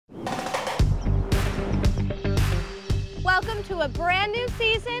to a brand new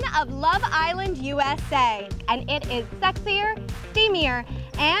season of Love Island USA, and it is sexier, steamier,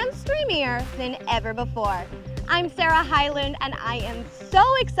 and streamier than ever before. I'm Sarah Hyland, and I am so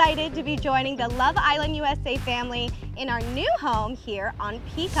excited to be joining the Love Island USA family in our new home here on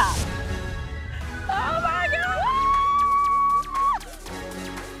Peacock. Oh my God!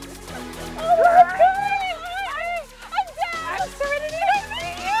 Oh my God! I'm dead! I'm Sereniti!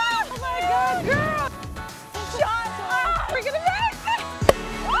 Oh my God, girl! Shut up! We're gonna make it!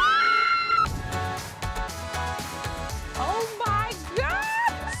 Oh my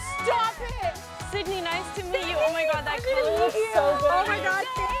God! Stop it! Sydney, nice to meet you. Oh my God, that color looks so good. Oh my God,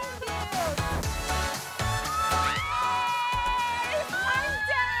 thank you! I'm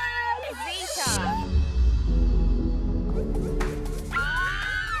dead! Zeta!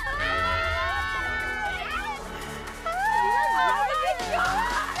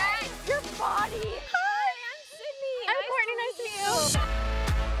 Your body. Hi, I'm Sydney. I'm Courtney. Nice to meet you.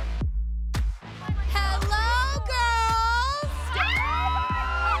 Hello, girls!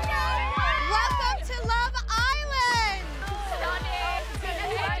 Welcome to Love Island!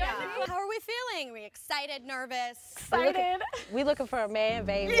 How are we feeling? Are we excited, nervous? Excited. We looking for a man,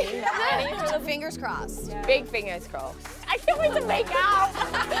 baby. Fingers crossed. Yeah. Big fingers crossed. I can't wait to make out.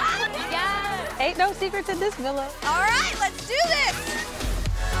 Yes. Ain't no secret to this villa. All right, let's do this.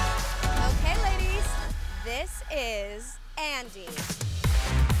 Okay, ladies, this is Andy.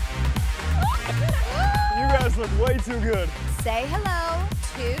 You guys look way too good. Say hello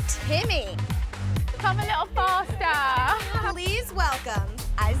to Timmy. Come a little faster. Please welcome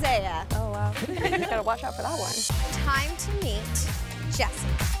Isaiah. Oh, wow. You gotta watch out for that one. Time to meet Jesse.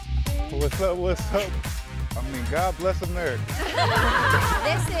 What's up, what's up? I mean, God bless America.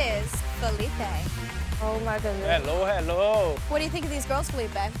 This is Felipe. Oh, my goodness. Hello, hello. What do you think of these girls,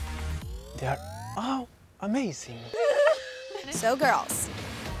 Felipe? They're, amazing. So, girls,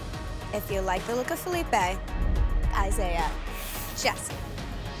 if you like the look of Felipe, Isaiah, Jesse,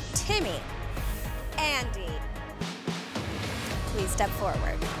 Timmy, Andy, please step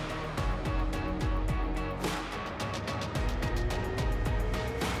forward.